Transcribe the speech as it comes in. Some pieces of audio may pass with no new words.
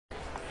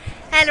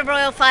Hello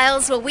Royal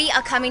Files, well we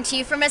are coming to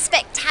you from a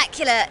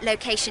spectacular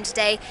location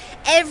today.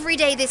 Every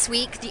day this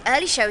week the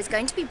early show is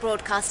going to be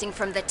broadcasting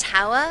from the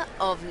Tower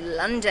of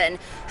London,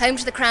 home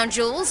to the Crown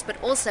Jewels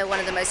but also one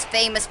of the most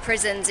famous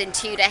prisons in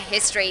Tudor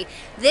history.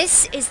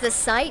 This is the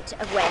site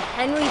of where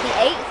Henry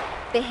VIII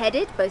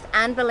beheaded both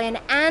Anne Boleyn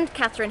and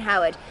Catherine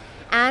Howard.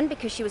 Anne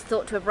because she was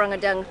thought to have rung a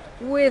dung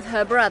with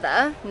her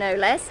brother, no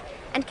less,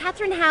 and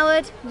Catherine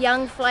Howard,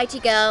 young flighty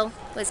girl,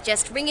 was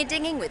just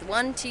ring-a-dinging with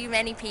one too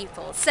many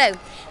people. So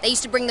they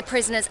used to bring the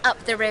prisoners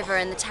up the river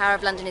and the Tower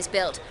of London is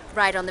built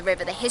right on the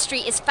river. The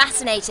history is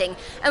fascinating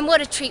and what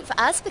a treat for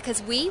us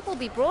because we will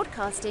be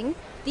broadcasting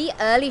the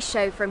early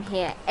show from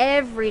here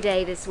every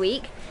day this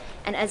week.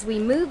 And as we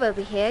move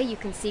over here, you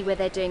can see where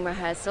they're doing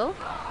rehearsal.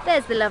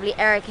 There's the lovely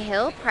Erica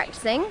Hill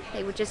practicing.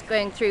 They were just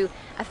going through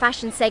a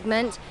fashion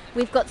segment.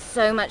 We've got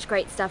so much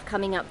great stuff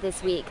coming up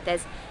this week.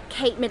 There's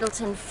Kate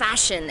Middleton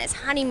fashion, there's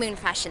honeymoon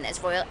fashion,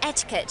 there's royal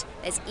etiquette,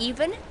 there's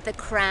even the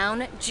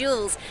crown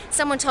jewels.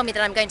 Someone told me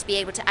that I'm going to be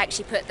able to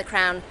actually put the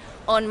crown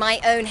on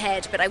my own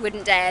head, but I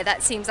wouldn't dare.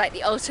 That seems like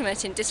the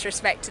ultimate in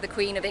disrespect to the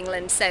Queen of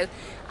England. So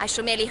I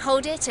shall merely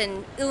hold it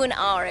and ooh and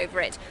ah over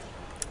it.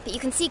 But you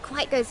can see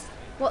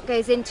what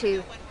goes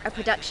into a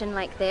production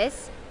like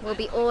this. Will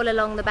be all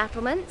along the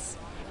battlements.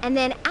 And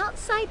then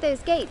outside those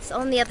gates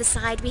on the other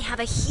side we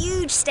have a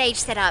huge stage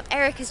set up.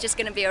 Erica's just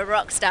going to be a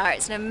rock star.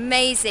 It's an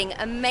amazing,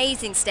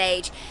 amazing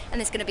stage and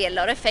there's going to be a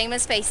lot of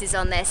famous faces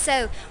on there.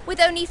 So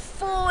with only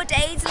 4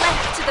 days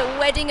left to the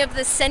wedding of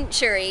the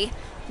century,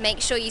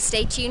 make sure you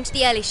stay tuned to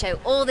the early show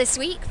all this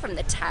week from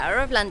the Tower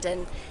of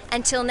London.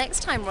 Until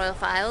next time Royal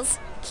Files,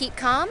 keep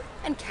calm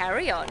and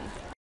carry on.